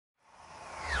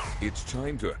It's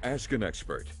time to ask an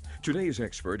expert. Today's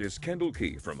expert is Kendall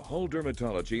Key from Hull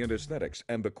Dermatology and Aesthetics,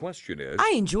 and the question is,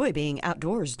 I enjoy being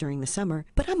outdoors during the summer,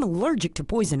 but I'm allergic to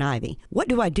poison ivy. What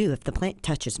do I do if the plant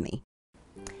touches me?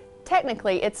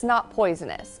 Technically, it's not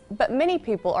poisonous, but many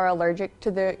people are allergic to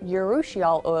the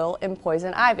urushiol oil in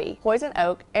poison ivy, poison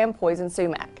oak, and poison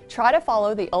sumac. Try to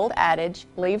follow the old adage,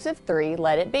 leaves of three,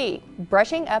 let it be.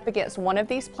 Brushing up against one of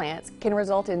these plants can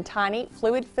result in tiny,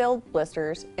 fluid-filled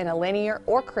blisters in a linear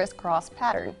or crisscross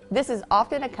pattern. This is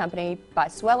often accompanied by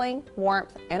swelling,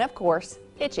 warmth, and of course,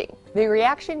 itching. The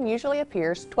reaction usually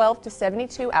appears 12 to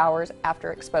 72 hours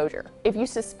after exposure. If you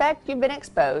suspect you've been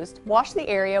exposed, wash the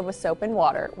area with soap and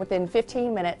water within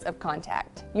 15 minutes of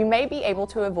contact. You may be able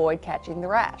to avoid catching the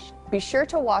rash. Be sure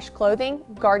to wash clothing,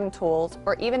 garden tools,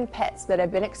 or even pets that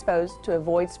have been exposed to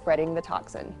avoid spreading the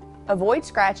toxin. Avoid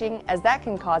scratching, as that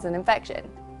can cause an infection.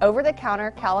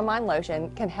 Over-the-counter calamine lotion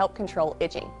can help control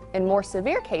itching. In more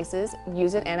severe cases,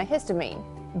 use an antihistamine.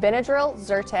 Benadryl,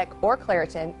 Zyrtec, or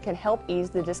Claritin can help ease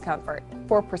the discomfort.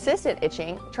 For persistent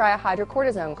itching, try a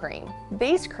hydrocortisone cream.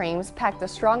 These creams pack the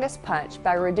strongest punch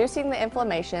by reducing the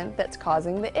inflammation that's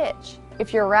causing the itch.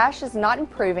 If your rash is not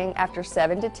improving after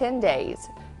 7 to 10 days,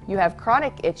 you have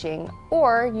chronic itching,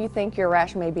 or you think your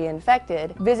rash may be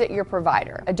infected, visit your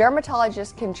provider. A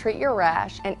dermatologist can treat your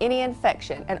rash and any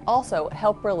infection and also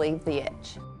help relieve the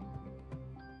itch.